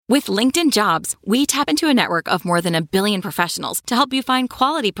With LinkedIn Jobs, we tap into a network of more than 1 billion professionals to help you find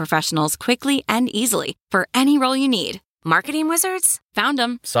quality professionals quickly and easily for any role you need. Marketing wizards? Found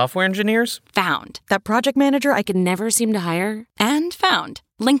them. Software engineers? Found. That project manager I could never seem to hire? And found.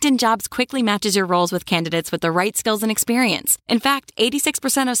 LinkedIn Jobs quickly matches your roles with candidates with the right skills and experience. In fact,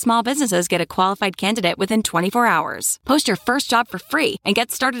 86% of small businesses get a qualified candidate within 24 hours. Post your first job for free and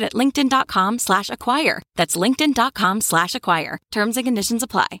get started at linkedin.com/acquire. That's linkedin.com/acquire. Terms and conditions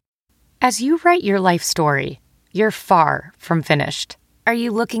apply. As you write your life story, you're far from finished. Are you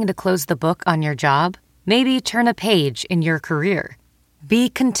looking to close the book on your job? Maybe turn a page in your career? Be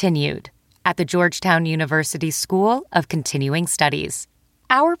continued at the Georgetown University School of Continuing Studies.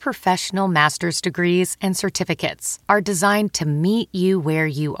 Our professional master's degrees and certificates are designed to meet you where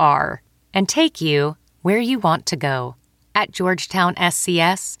you are and take you where you want to go. At Georgetown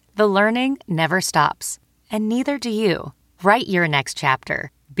SCS, the learning never stops, and neither do you. Write your next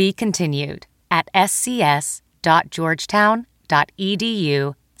chapter. Be continued at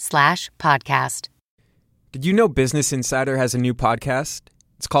scs.georgetown.edu/podcast. Did you know Business Insider has a new podcast?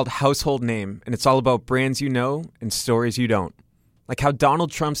 It's called Household Name, and it's all about brands you know and stories you don't. Like how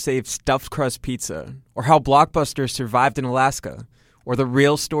Donald Trump saved stuffed crust pizza, or how Blockbuster survived in Alaska, or the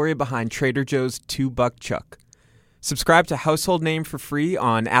real story behind Trader Joe's $2 Chuck. Subscribe to Household Name for free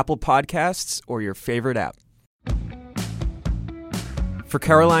on Apple Podcasts or your favorite app. For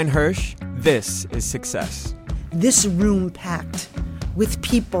Caroline Hirsch, this is success. This room packed with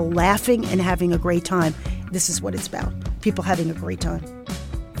people laughing and having a great time. This is what it's about. People having a great time.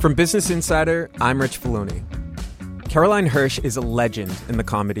 From Business Insider, I'm Rich Filoni. Caroline Hirsch is a legend in the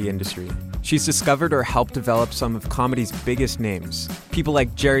comedy industry. She's discovered or helped develop some of comedy's biggest names. People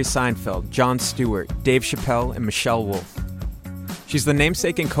like Jerry Seinfeld, Jon Stewart, Dave Chappelle, and Michelle Wolf. She's the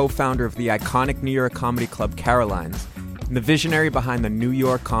namesake and co-founder of the iconic New York comedy club Caroline's, and the visionary behind the New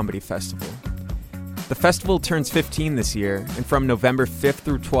York Comedy Festival. The festival turns 15 this year, and from November 5th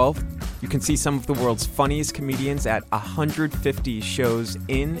through 12th, you can see some of the world's funniest comedians at 150 shows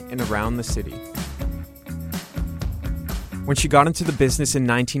in and around the city. When she got into the business in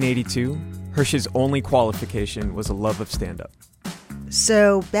 1982, Hirsch's only qualification was a love of stand-up.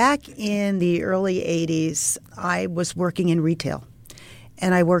 So back in the early 80s, I was working in retail.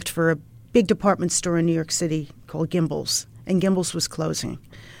 And I worked for a big department store in New York City called Gimbel's. And Gimbel's was closing.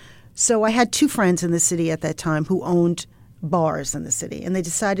 So I had two friends in the city at that time who owned bars in the city. And they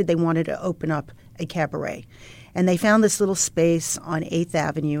decided they wanted to open up a cabaret. And they found this little space on 8th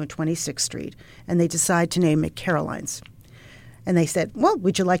Avenue and 26th Street. And they decided to name it Caroline's. And they said, well,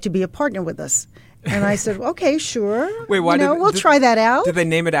 would you like to be a partner with us? And I said, okay, sure. Wait, why we'll try that out. Did they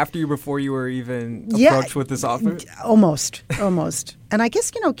name it after you before you were even approached with this offer? Almost. And I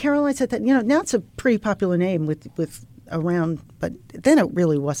guess, Caroline said that, now it's a pretty popular name with around, but then it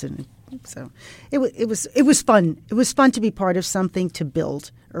really wasn't. So it was fun. It was fun to be part of something to build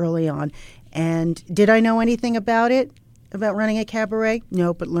early on. And did I know anything about it, about running a cabaret?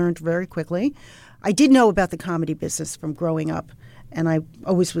 No, but learned very quickly. I did know about the comedy business from growing up, and I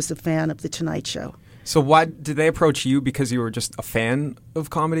always was a fan of The Tonight Show. So why did they approach you because you were just a fan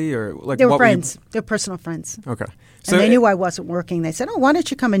of comedy, or like they were friends? They're personal friends. Okay, so and they knew I wasn't working. They said, "Oh, why don't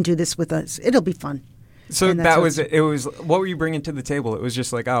you come and do this with us? It'll be fun." So it was. What were you bringing to the table? It was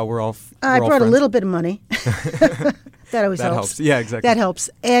just like, oh, we're all. I brought a little bit of money. That always helps. Yeah, exactly. That helps,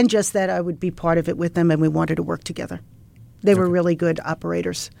 and just that I would be part of it with them, and we wanted to work together. They were really good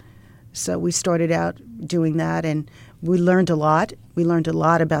operators. So we started out doing that, and we learned a lot. We learned a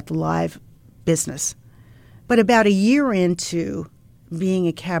lot about the live business. But about a year into being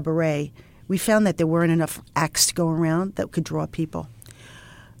a cabaret, we found that there weren't enough acts to go around that could draw people.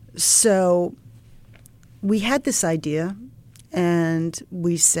 So we had this idea, and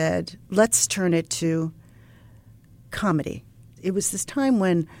we said, let's turn it to comedy. It was this time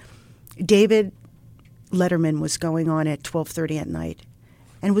when David Letterman was going on at 12:30 at night,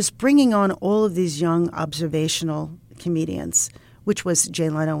 and was bringing on all of these young observational comedians, which was Jay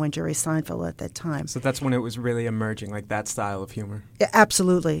Leno and Jerry Seinfeld at that time. So that's when it was really emerging, like that style of humor. Yeah,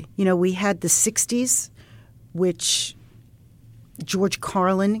 absolutely. We had the 60s, which George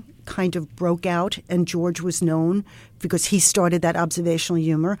Carlin kind of broke out, and George was known because he started that observational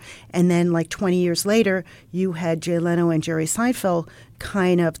humor. And then like 20 years later, you had Jay Leno and Jerry Seinfeld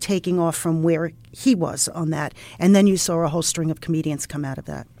kind of taking off from where he was on that. And then you saw a whole string of comedians come out of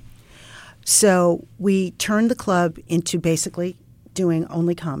that. So we turned the club into basically doing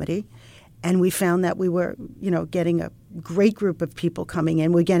only comedy. And we found that we were, getting a great group of people coming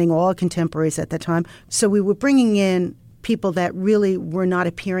in. We're getting all contemporaries at that time. So we were bringing in people that really were not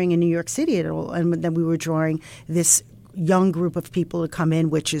appearing in New York City at all. And then we were drawing this young group of people to come in,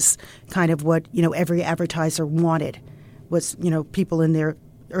 which is kind of what, every advertiser wanted, was, people in their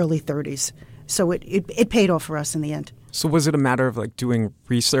early 30s. So it paid off for us in the end. So was it a matter of like doing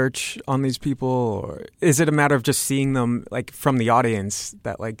research on these people, or is it a matter of just seeing them like from the audience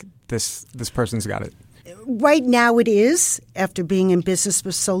that like this person's got it? Right now it is, after being in business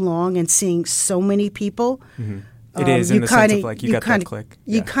for so long and seeing so many people. Mm-hmm. It is in the sense of like you get that click.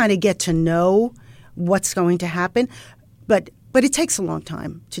 You kind of get to know what's going to happen. But it takes a long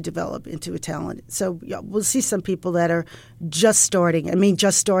time to develop into a talent. So we'll see some people that are just starting. I mean,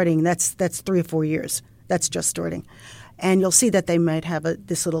 just starting, that's 3 or 4 years. That's just starting. And you'll see that they might have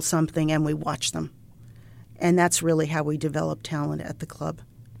this little something, and we watch them. And that's really how we develop talent at the club.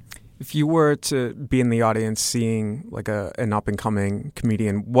 If you were to be in the audience seeing like an up-and-coming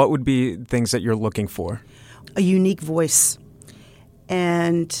comedian, what would be things that you're looking for? A unique voice.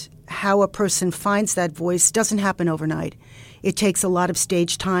 And how a person finds that voice doesn't happen overnight. It takes a lot of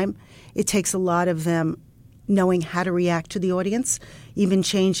stage time. It takes a lot of them knowing how to react to the audience. Even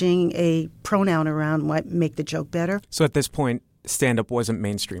changing a pronoun around might make the joke better. So at this point, stand-up wasn't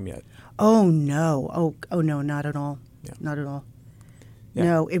mainstream yet? Oh, no. Oh no, not at all. Yeah. Not at all. Yeah.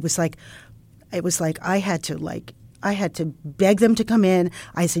 No, it was like I had to beg them to come in.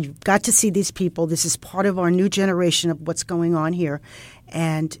 I said, you've got to see these people. This is part of our new generation of what's going on here.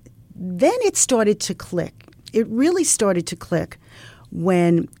 And then it started to click. It really started to click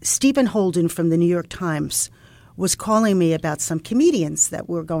when Stephen Holden from the New York Times was calling me about some comedians that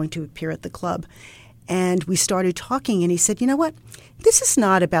were going to appear at the club. And we started talking, and he said, you know what? This is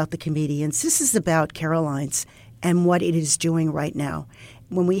not about the comedians. This is about Caroline's and what it is doing right now.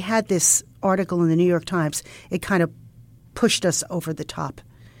 When we had this article in the New York Times, it kind of pushed us over the top.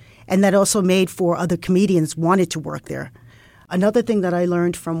 And that also made for other comedians wanted to work there. Another thing that I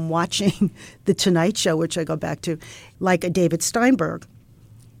learned from watching The Tonight Show, which I go back to, like a David Steinberg,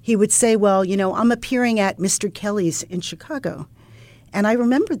 he would say, well, I'm appearing at Mr. Kelly's in Chicago. And I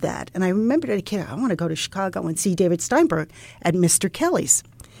remembered that. And I remembered as a kid, I want to go to Chicago and see David Steinberg at Mr. Kelly's.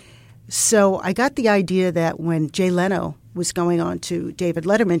 So I got the idea that when Jay Leno was going on to David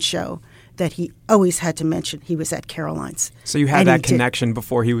Letterman's show, that he always had to mention he was at Caroline's. So you had that connection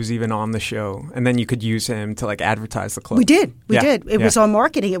before he was even on the show, and then you could use him to like advertise the club. We did. It was on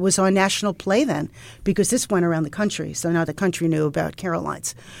marketing. It was on national play then, because this went around the country. So now the country knew about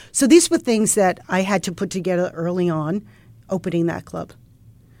Caroline's. So these were things that I had to put together early on, opening that club.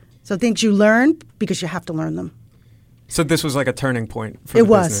 So things you learn because you have to learn them. So this was like a turning point for the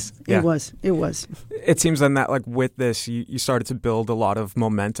business. It was. It seems then that like with this, you started to build a lot of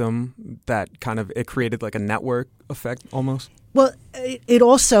momentum that kind of, it created like a network effect almost. Well,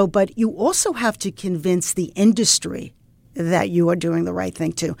 but you also have to convince the industry that you are doing the right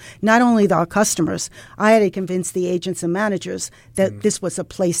thing too. Not only our customers, I had to convince the agents and managers that this was a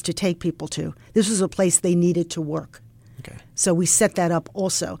place to take people to. This was a place they needed to work. Okay. So we set that up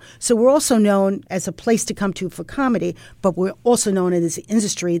also. So we're also known as a place to come to for comedy, but we're also known as an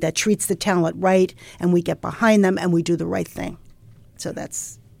industry that treats the talent right, and we get behind them and we do the right thing. So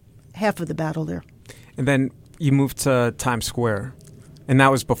that's half of the battle there. And then you moved to Times Square, and that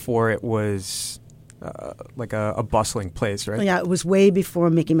was before it was like a bustling place, right? Yeah, it was way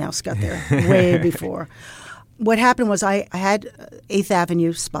before Mickey Mouse got there, way before. What happened was I had 8th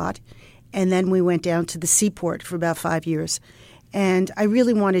Avenue spot, and then we went down to the Seaport for about 5 years. And I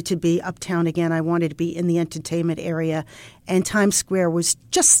really wanted to be uptown again. I wanted to be in the entertainment area. And Times Square was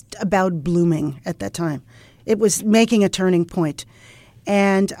just about blooming at that time. It was making a turning point.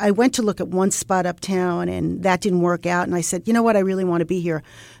 And I went to look at one spot uptown, and that didn't work out. And I said, you know what, I really want to be here.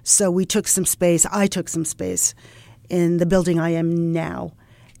 So we took some space. I took some space in the building I am now.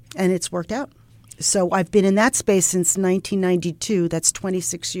 And it's worked out. So I've been in that space since 1992. That's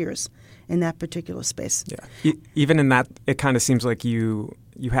 26 years. In that particular space. Yeah. Even in that, it kind of seems like you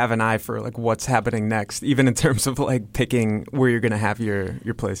have an eye for like what's happening next, even in terms of like picking where you're going to have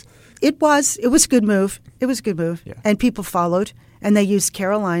your place. It was a good move. It was a good move. Yeah. And people followed, and they used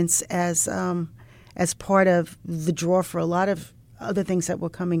Caroline's as part of the draw for a lot of other things that were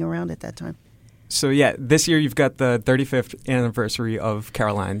coming around at that time. So yeah, this year you've got the 35th anniversary of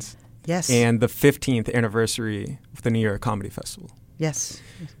Caroline's. Yes. And the 15th anniversary of the New York Comedy Festival. Yes.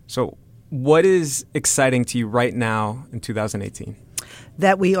 So what is exciting to you right now in 2018?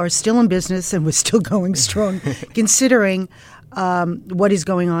 That we are still in business and we're still going strong, considering what is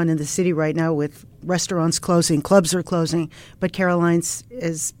going on in the city right now with restaurants closing, clubs are closing, but Caroline's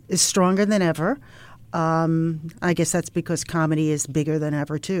is stronger than ever. I guess that's because comedy is bigger than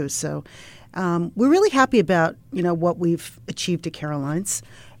ever too. So we're really happy about what we've achieved at Caroline's,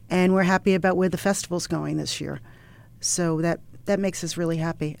 and we're happy about where the festival's going this year. So that makes us really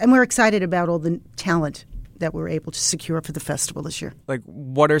happy. And we're excited about all the talent that we're able to secure for the festival this year. Like,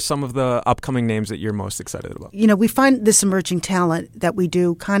 what are some of the upcoming names that you're most excited about? You know, we find this emerging talent that we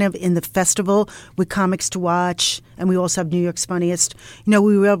do kind of in the festival with Comics to Watch, and we also have New York's Funniest. You know,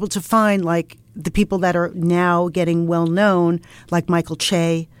 we were able to find, like, the people that are now getting well known, like Michael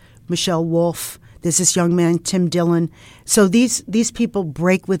Che, Michelle Wolf. There's this young man, Tim Dillon. So these people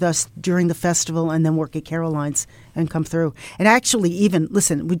break with us during the festival and then work at Caroline's and come through. And actually even,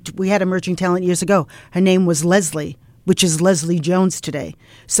 listen, we had emerging talent years ago. Her name was Leslie, which is Leslie Jones today.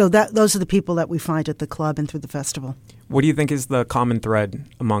 So those are the people that we find at the club and through the festival. What do you think is the common thread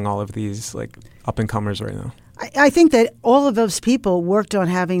among all of these like up-and-comers right now? I think that all of those people worked on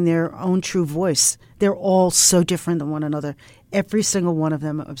having their own true voice. They're all so different than one another. Every single one of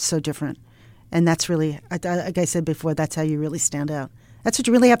them are so different. And that's really, like I said before, that's how you really stand out. That's what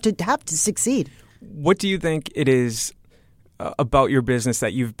you really have to succeed. What do you think it is about your business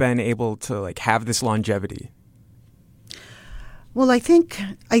that you've been able to like have this longevity? Well, I think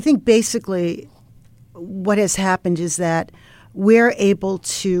basically what has happened is that we're able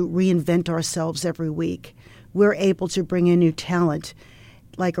to reinvent ourselves every week. We're able to bring in new talent.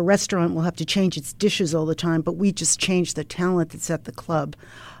 Like a restaurant will have to change its dishes all the time, but we just change the talent that's at the club.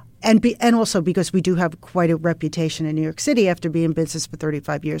 And also because we do have quite a reputation in New York City after being in business for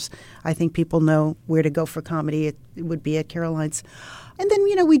 35 years. I think people know where to go for comedy. It would be at Caroline's. And then,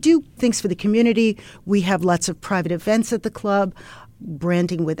 you know, we do things for the community. We have lots of private events at the club,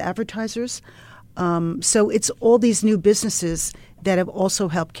 branding with advertisers. So it's all these new businesses that have also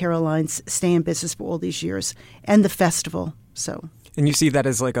helped Caroline's stay in business for all these years, and the festival. And you see that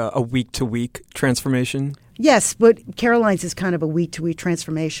as like a week-to-week transformation? Yes, but Caroline's is kind of a week-to-week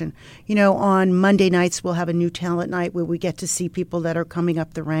transformation. You know, on Monday nights, we'll have a new talent night where we get to see people that are coming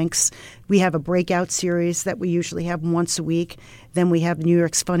up the ranks. We have a breakout series that we usually have once a week. Then we have New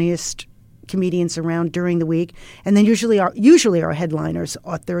York's Funniest comedians around during the week. And then usually our headliners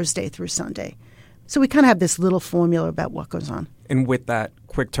are Thursday through Sunday. So we kind of have this little formula about what goes on. And with that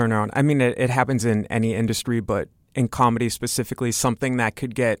quick turnaround, I mean, it happens in any industry, but in comedy specifically, something that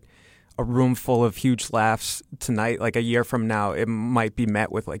could get a room full of huge laughs tonight, like a year from now, it might be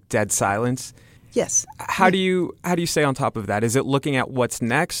met with like dead silence. Yes. How do you stay on top of that? Is it looking at what's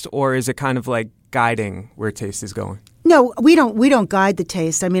next, or is it kind of like guiding where taste is going? No, we don't guide the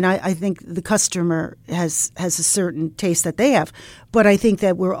taste. I mean, I think the customer has a certain taste that they have, but I think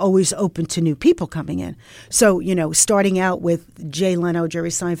that we're always open to new people coming in. So, you know, starting out with Jay Leno, Jerry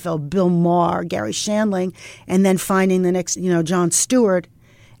Seinfeld, Bill Maher, Gary Shandling, and then finding the next, you know, Jon Stewart,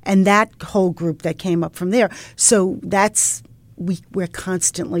 and that whole group that came up from there. So we're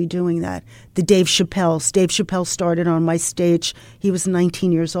constantly doing that. The Dave Chappelle started on my stage. He was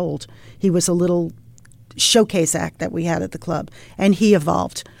 19 years old. He was a little showcase act that we had at the club, and he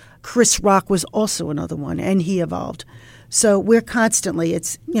evolved. Chris Rock was also another one, and he evolved. So we're constantly,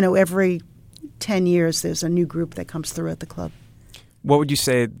 it's, you know, every 10 years there's a new group that comes through at the club. What would you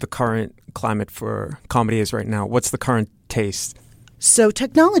say the current climate for comedy is right now? What's the current taste? So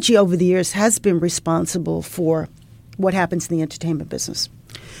technology over the years has been responsible for what happens in the entertainment business.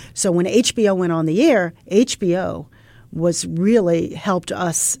 So when HBO went on the air, HBO was really helped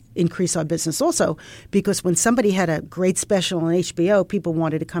us increase our business also, because when somebody had a great special on HBO, people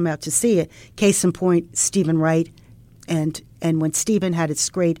wanted to come out to see it. Case in point, Stephen Wright. And when Stephen had his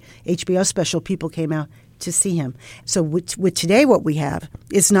great HBO special, people came out to see him. So with today, what we have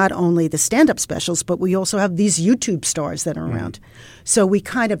is not only the stand-up specials, but we also have these YouTube stars that are around. So we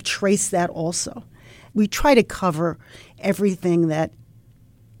kind of trace that also. We try to cover everything that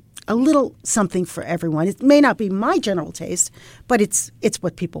a little something for everyone. It may not be my general taste, but it's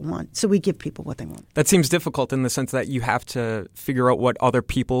what people want. So we give people what they want. That seems difficult in the sense that you have to figure out what other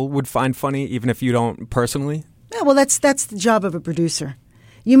people would find funny, even if you don't personally. Yeah, well, that's the job of a producer.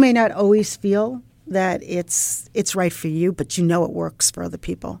 You may not always feel that it's right for you, but you know it works for other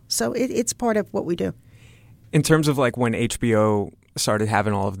people. So it's part of what we do. In terms of like when HBO started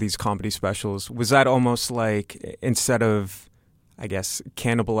having all of these comedy specials, was that almost like instead of, I guess,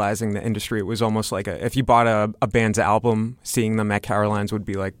 cannibalizing the industry, it was almost like if you bought a band's album, seeing them at Caroline's would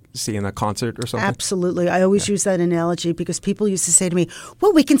be like seeing a concert or something? Absolutely. I always use that analogy because people used to say to me,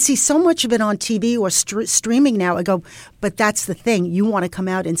 well, we can see so much of it on TV or streaming now. I go, but that's the thing. You want to come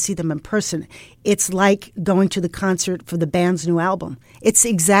out and see them in person. It's like going to the concert for the band's new album. It's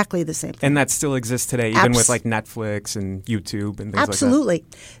exactly the same thing. And that still exists today, even with like Netflix and YouTube and things like that? Absolutely.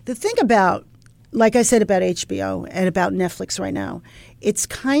 The thing about, like I said about HBO and about Netflix right now, it's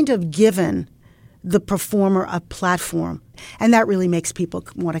kind of given the performer a platform, and that really makes people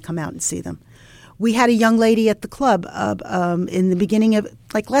want to come out and see them. We had a young lady at the club in the beginning of,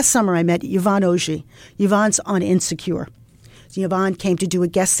 like last summer I met Yvonne Oji. Yvonne's on Insecure. So Yvonne came to do a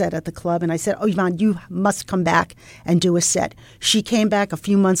guest set at the club, and I said, Yvonne, you must come back and do a set. She came back a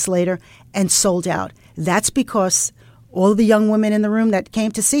few months later and sold out. That's because all of the young women in the room that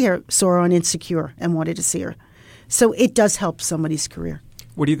came to see her saw her on Insecure and wanted to see her. So it does help somebody's career.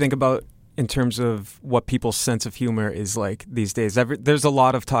 What do you think about in terms of what people's sense of humor is like these days? There's a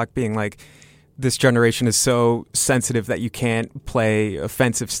lot of talk being like, this generation is so sensitive that you can't play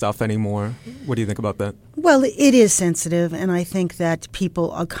offensive stuff anymore. What do you think about that? Well, it is sensitive, and I think that people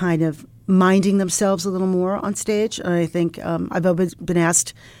are kind of minding themselves a little more on stage. And I think I've always been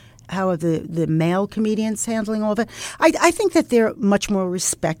asked, how are the male comedians handling all of it? I think that they're much more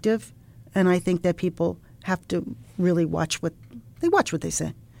respectful, and I think that people have to really watch what they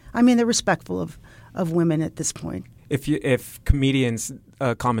say. I mean, they're respectful of women at this point. If comedians,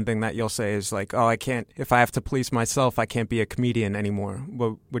 a common thing that you'll say is like, oh, I can't, if I have to police myself, I can't be a comedian anymore.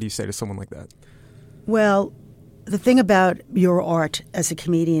 What do you say to someone like that? Well, the thing about your art as a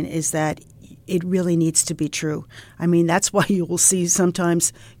comedian is that it really needs to be true. I mean, that's why you will see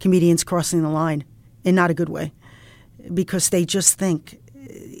sometimes comedians crossing the line in not a good way, because they just think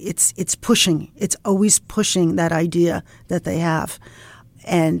it's pushing. It's always pushing that idea that they have.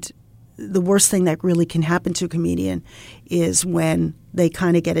 And the worst thing that really can happen to a comedian is when they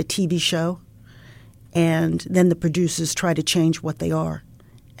kind of get a TV show and then the producers try to change what they are.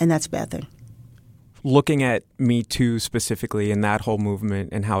 And that's a bad thing. Looking at Me Too specifically and that whole movement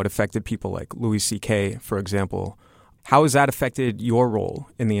and how it affected people like Louis C.K., for example, how has that affected your role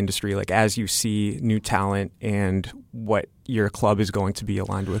in the industry, like as you see new talent and what your club is going to be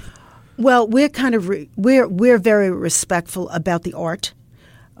aligned with? Well, we're kind of we're very respectful about the art,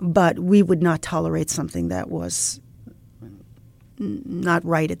 but we would not tolerate something that was not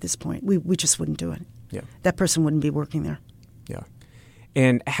right at this point. We just wouldn't do it. Yeah, that person wouldn't be working there. Yeah.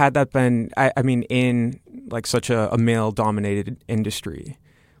 And had that been, I mean, in like such a male-dominated industry,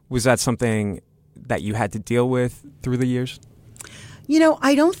 was that something that you had to deal with through the years? You know,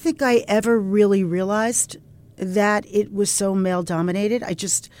 I don't think I ever really realized that it was so male-dominated. I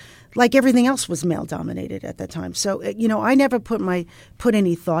just, like everything else, was male-dominated at that time. So, you know, I never put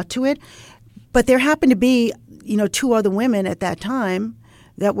any thought to it. But there happened to be, you know, two other women at that time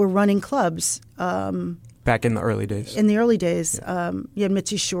that were running clubs. Back in the early days. In the early days. You had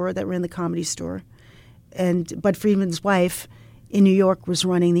Mitzi Shore that ran the Comedy Store. And Bud Friedman's wife in New York was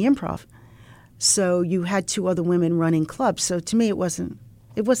running the Improv. So you had two other women running clubs. So to me, it wasn't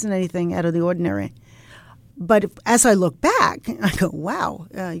anything out of the ordinary. But as I look back, I go, wow,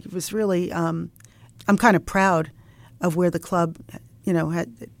 it was really, I'm kind of proud of where the club, you know,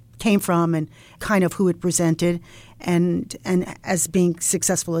 came from and kind of who it presented and as being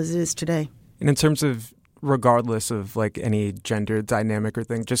successful as it is today. And in terms of, regardless of like any gender dynamic or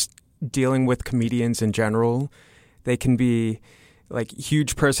thing, just dealing with comedians in general, they can be like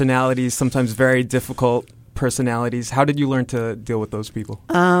huge personalities, sometimes very difficult personalities. How did you learn to deal with those people?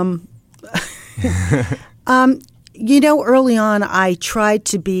 You know, early on, I tried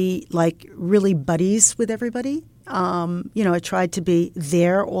to be like really buddies with everybody. You know, I tried to be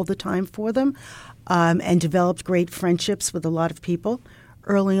there all the time for them and developed great friendships with a lot of people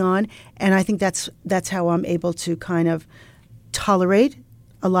early on. And I think that's how I'm able to kind of tolerate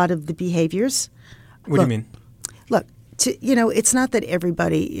a lot of the behaviors. What do you mean? Look, you know, it's not that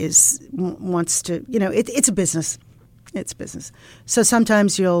everybody wants to, you know, it's a business. It's business. So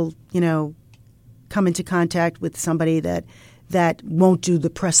sometimes you'll, you know, come into contact with somebody that won't do the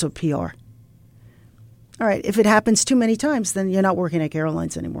press or PR. All right, if it happens too many times, then you're not working at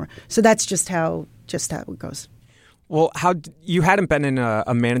Caroline's anymore. So that's just how it goes. Well, you hadn't been in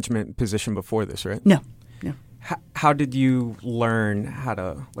a management position before this, right? No. How did you learn how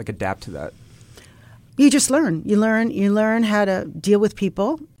to like adapt to that? You just learn. You learn how to deal with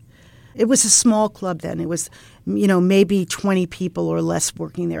people. It was a small club then. It was, you know, maybe 20 people or less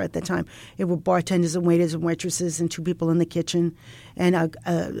working there at the time. It were bartenders and waiters and waitresses and two people in the kitchen and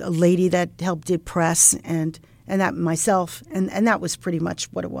a lady that helped did press and that myself. And that was pretty much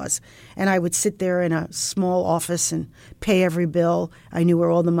what it was. And I would sit there in a small office and pay every bill. I knew where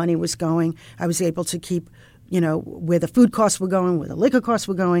all the money was going. I was able to keep, you know, where the food costs were going, where the liquor costs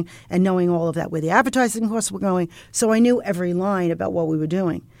were going, and knowing all of that, where the advertising costs were going. So I knew every line about what we were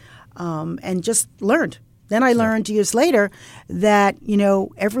doing. And just learned. Then I learned years later that, you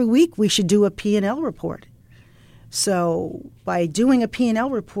know, every week we should do a P&L report. So by doing a P&L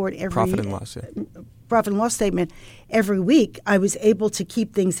report profit and loss statement every week, I was able to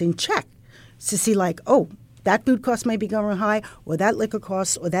keep things in check to see like, oh, that food cost may be going high, or that liquor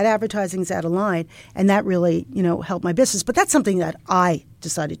cost, or that advertising's out of line, and that really, helped my business. But that's something that I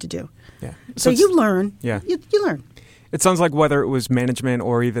decided to do. Yeah. So you learn. Yeah. You learn. It sounds like whether it was management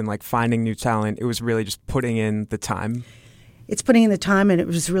or even like finding new talent, it was really just putting in the time. It's putting in the time, and it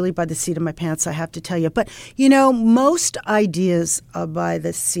was really by the seat of my pants, I have to tell you. But, most ideas are by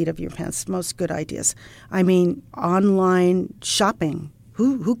the seat of your pants, most good ideas. I mean, online shopping.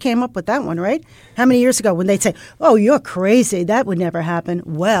 Who came up with that one, right? How many years ago when they'd say, oh, you're crazy, that would never happen.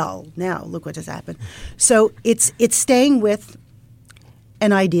 Well, now look what has happened. So it's staying with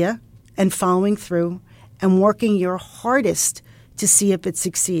an idea and following through and working your hardest to see if it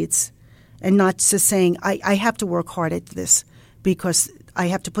succeeds, and not just saying, I have to work hard at this because I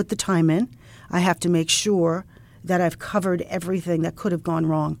have to put the time in. I have to make sure that I've covered everything that could have gone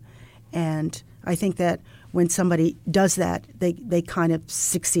wrong. And I think that when somebody does that, they kind of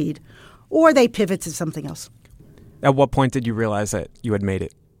succeed, or they pivot to something else. At what point did you realize that you had made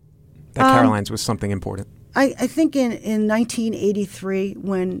it, that Caroline's was something important? I think in 1983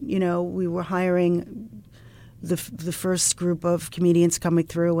 when, we were hiring the first group of comedians coming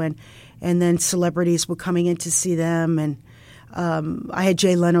through, and then celebrities were coming in to see them. And I had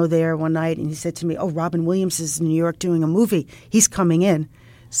Jay Leno there one night, and he said to me, oh, Robin Williams is in New York doing a movie. He's coming in.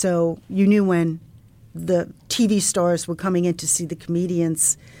 So you knew when the TV stars were coming in to see the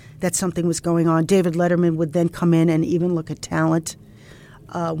comedians that something was going on. David Letterman would then come in and even look at talent.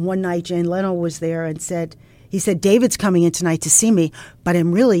 One night, Jay Leno was there and said, David's coming in tonight to see me, but I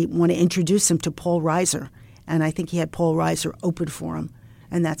really want to introduce him to Paul Reiser. And I think he had Paul Reiser open for him.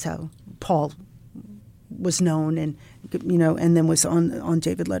 And that's how Paul was known and, and then was on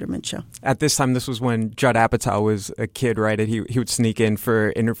David Letterman's show. At this time, this was when Judd Apatow was a kid, right? And he would sneak in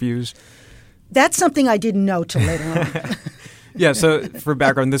for interviews. That's something I didn't know till later on. Yeah, so for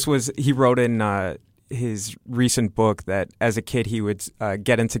background, he wrote in his recent book that as a kid he would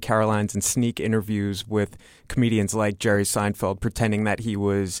get into Caroline's and sneak interviews with comedians like Jerry Seinfeld, pretending that he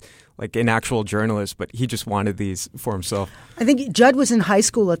was like an actual journalist, but he just wanted these for himself. I think Judd was in high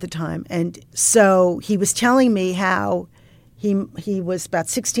school at the time, and so he was telling me how he was about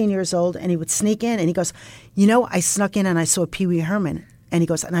 16 years old, and he would sneak in, and he goes, I snuck in and I saw Pee Wee Herman. And he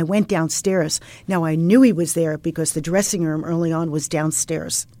goes, and I went downstairs. Now, I knew he was there because the dressing room early on was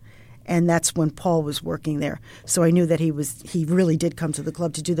downstairs. And that's when Paul was working there. So I knew that he really did come to the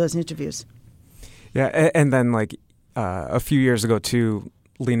club to do those interviews. Yeah, and then like a few years ago, too,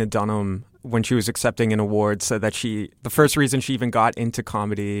 Lena Dunham, when she was accepting an award, said that the first reason she even got into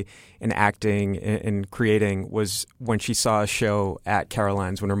comedy and acting and creating was when she saw a show at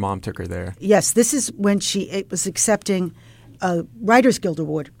Caroline's when her mom took her there. Yes, this is when she was accepting a Writers Guild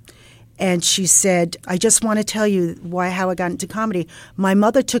Award. And she said, I just want to tell you how I got into comedy. My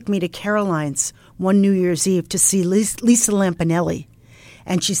mother took me to Caroline's one New Year's Eve to see Lisa Lampanelli.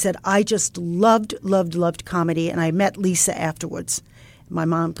 And she said, I just loved comedy, and I met Lisa afterwards. My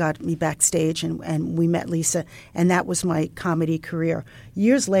mom got me backstage, and we met Lisa, and that was my comedy career.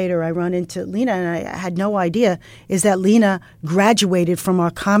 Years later, I run into Lena, and I had no idea, is that Lena graduated from our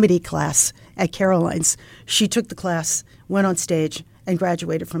comedy class at Caroline's. She took the class, went on stage, and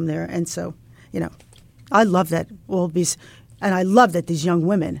graduated from there. And so, I love that and I love that these young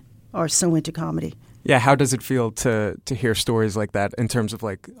women are so into comedy. Yeah, how does it feel to hear stories like that in terms of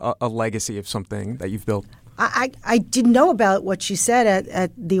like a legacy of something that you've built? I didn't know about what she said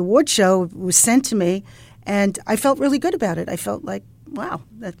at the award show. It was sent to me, and I felt really good about it. I felt like, wow,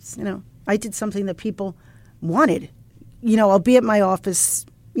 that's, I did something that people wanted. I'll be at my office,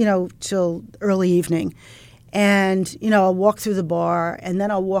 till early evening. And, I'll walk through the bar, and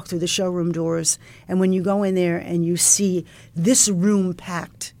then I'll walk through the showroom doors. And when you go in there and you see this room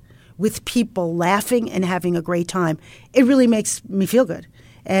packed with people laughing and having a great time, it really makes me feel good.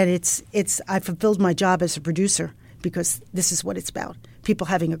 And I fulfilled my job as a producer because this is what it's about, people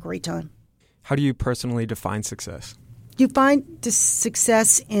having a great time. How do you personally define success? You find the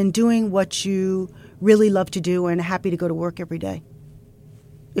success in doing what you really love to do and happy to go to work every day,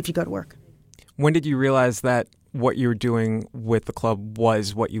 if you go to work. When did you realize that what you were doing with the club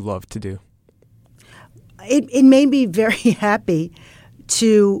was what you loved to do? It made me very happy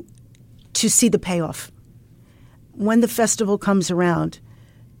to see the payoff. When the festival comes around,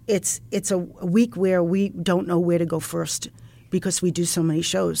 it's a week where we don't know where to go first because we do so many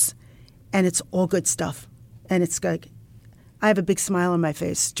shows, and it's all good stuff. And it's like I have a big smile on my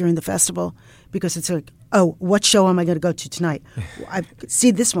face during the festival because it's like, oh, what show am I going to go to tonight? I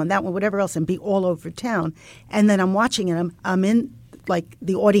see this one, that one, whatever else, and be all over town. And then I'm watching it. I'm in like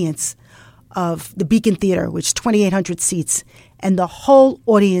the audience of the Beacon Theater, which is 2,800 seats, and the whole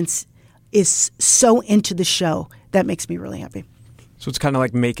audience is so into the show. That makes me really happy. So it's kind of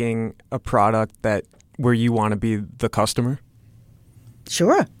like making a product where you want to be the customer?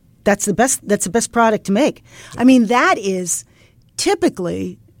 Sure. That's the best product to make. I mean, that is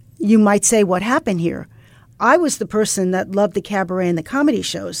typically, you might say, what happened here. I was the person that loved the cabaret and the comedy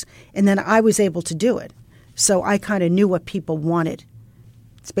shows, and then I was able to do it. So I kind of knew what people wanted.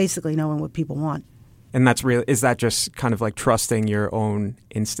 It's basically knowing what people want. And is that just kind of like trusting your own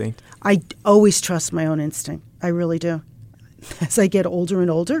instinct? I always trust my own instinct. I really do. As I get older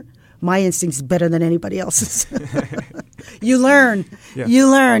and older, my instinct is better than anybody else's. You learn. Yeah. You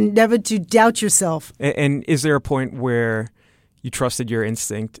learn never to doubt yourself. And is there a point where you trusted your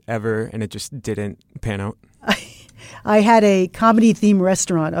instinct ever and it just didn't pan out? I had a comedy-themed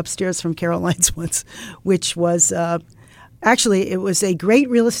restaurant upstairs from Caroline's once, which was actually, it was a great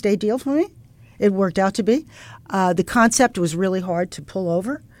real estate deal for me. It worked out to be. The concept was really hard to pull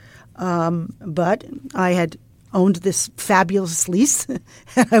over, but I had owned this fabulous lease,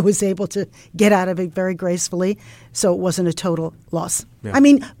 and I was able to get out of it very gracefully, so it wasn't a total loss. Yeah. I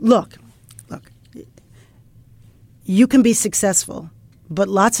mean, look, you can be successful, but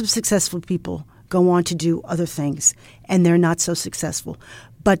lots of successful people go on to do other things, and they're not so successful.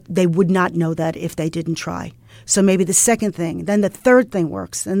 But they would not know that if they didn't try. So maybe the second thing, then the third thing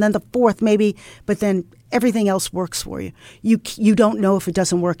works, and then the fourth maybe, but then everything else works for you. You don't know if it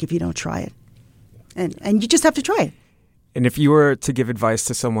doesn't work if you don't try it. And you just have to try it. And if you were to give advice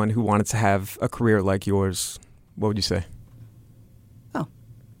to someone who wanted to have a career like yours, what would you say?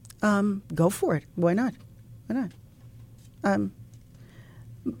 Go for it. Why not? Why not?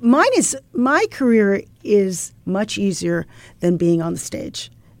 My career is much easier than being on the stage.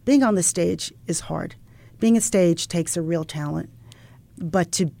 Being on the stage is hard. Being on stage takes a real talent.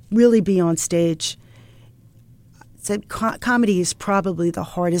 But to really be on stage, comedy is probably the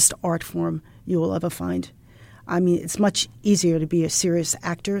hardest art form you will ever find. I mean, it's much easier to be a serious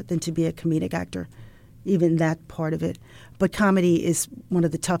actor than to be a comedic actor, even that part of it. But comedy is one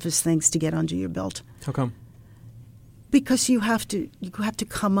of the toughest things to get under your belt. How come? Because you have to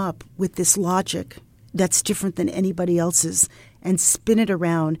come up with this logic that's different than anybody else's and spin it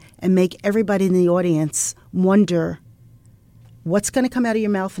around and make everybody in the audience wonder what's going to come out of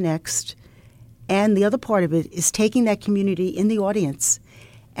your mouth next. And the other part of it is taking that community in the audience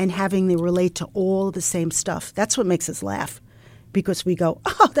and having them relate to all the same stuff. That's what makes us laugh, because we go,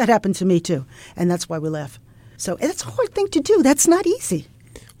 oh, that happened to me too. And that's why we laugh. So it's a hard thing to do. That's not easy.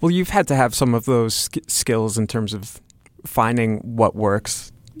 Well, you've had to have some of those skills in terms of finding what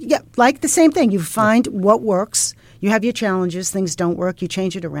works. Yeah, like the same thing. You find what works. You have your challenges. Things don't work. You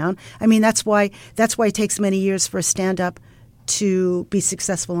change it around. I mean, that's why it takes many years for a stand-up to be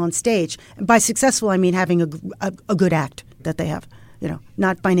successful on stage. And by successful, I mean having a good act that they have. You know,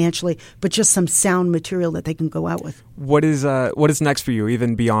 not financially, but just some sound material that they can go out with. What is next for you,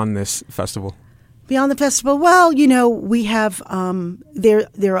 even beyond this festival? Beyond the festival, well, you know, we have there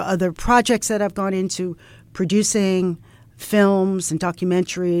are other projects that I've gone into, producing films and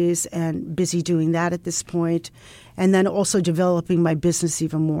documentaries, and busy doing that at this point, and then also developing my business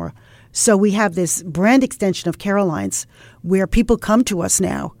even more. So we have this brand extension of Caroline's where people come to us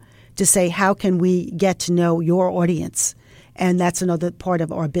now to say, how can we get to know your audience? And that's another part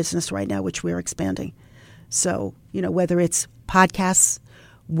of our business right now, which we're expanding. So, you know, whether it's podcasts,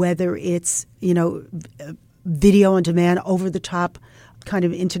 whether it's, you know, video on demand, over-the-top kind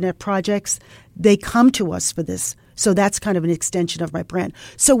of internet projects, they come to us for this. So that's kind of an extension of my brand.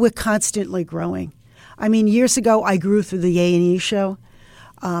 So we're constantly growing. I mean, years ago, I grew through the A&E show.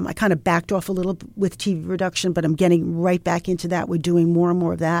 I kind of backed off a little with TV production, but I'm getting right back into that. We're doing more and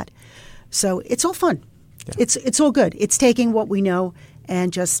more of that. So it's all fun. Yeah. It's all good. It's taking what we know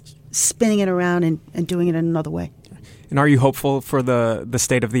and just spinning it around and doing it in another way. And are you hopeful for the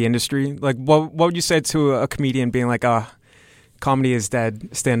state of the industry? Like, what would you say to a comedian being like, comedy is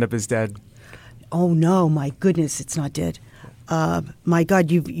dead, stand-up is dead? Oh, no, my goodness, it's not dead. My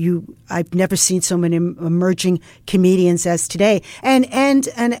God, I've never seen so many emerging comedians as today. And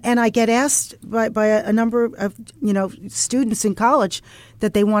I get asked by a number of, you know, students in college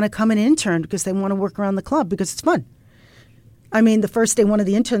that they want to come and intern because they want to work around the club because it's fun. I mean, the first day one of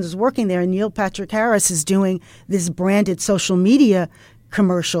the interns was working there, and Neil Patrick Harris is doing this branded social media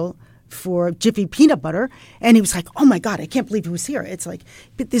commercial for Jiffy Peanut Butter, and he was like, oh, my God, I can't believe he was here. It's like,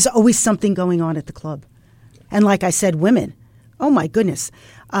 but there's always something going on at the club. And like I said, women, oh, my goodness.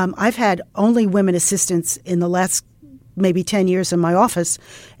 I've had only women assistants in the last maybe 10 years in my office,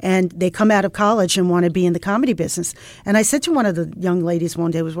 and they come out of college and want to be in the comedy business. And I said to one of the young ladies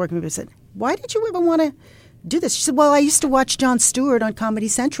one day who was working with me, I said, why did you ever want to do this? She said, well, I used to watch Jon Stewart on Comedy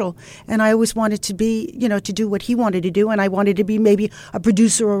Central, and I always wanted to be, to do what he wanted to do, and I wanted to be maybe a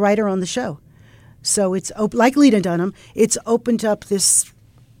producer or writer on the show. So it's like Lena Dunham, it's opened up this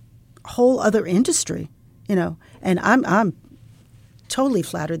whole other industry, and I'm totally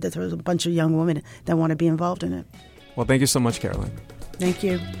flattered that there's a bunch of young women that want to be involved in it. Well, thank you so much, Caroline. Thank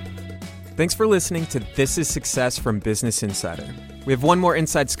you. Thanks for listening to This is Success from Business Insider. We have one more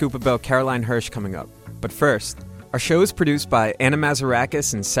inside scoop about Caroline Hirsch coming up. But first, our show is produced by Anna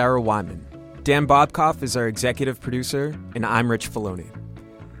Mazarakis and Sarah Wyman. Dan Bobkoff is our executive producer, and I'm Rich Filoni.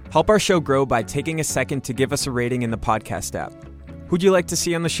 Help our show grow by taking a second to give us a rating in the podcast app. Who'd you like to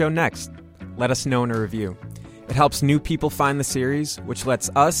see on the show next? Let us know in a review. It helps new people find the series, which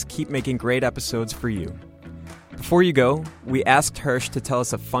lets us keep making great episodes for you. Before you go, we asked Hirsch to tell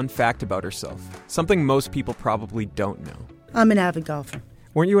us a fun fact about herself, something most people probably don't know. I'm an avid golfer.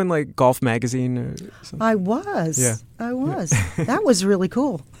 Weren't you in Golf Magazine or something? I was. Yeah. I was. That was really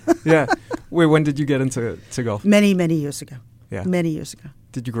cool. Yeah. Wait, when did you get into golf? Many, many years ago. Yeah. Many years ago.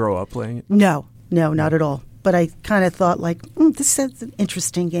 Did you grow up playing it? No, not at all. But I kind of thought this is an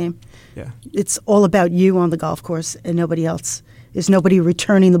interesting game. Yeah. It's all about you on the golf course and nobody else. There's nobody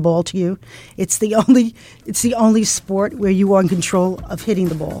returning the ball to you. It's the only sport where you are in control of hitting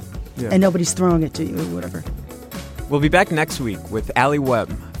the ball. Yeah. And nobody's throwing it to you or whatever. We'll be back next week with Allie Webb,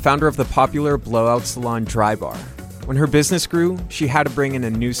 founder of the popular blowout salon Dry Bar. When her business grew, she had to bring in a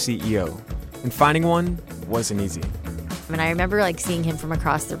new CEO. And finding one wasn't easy. And I remember seeing him from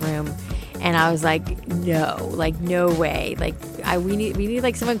across the room, and I was like, no way. We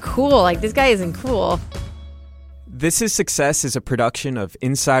need someone cool. This guy isn't cool. This is Success is a production of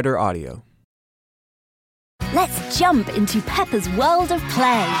Insider Audio. Let's jump into Peppa's world of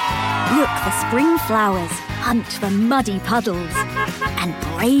play. Look for spring flowers, hunt for muddy puddles, and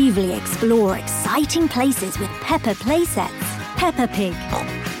bravely explore exciting places with Peppa playsets. Peppa Pig,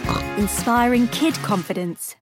 inspiring kid confidence.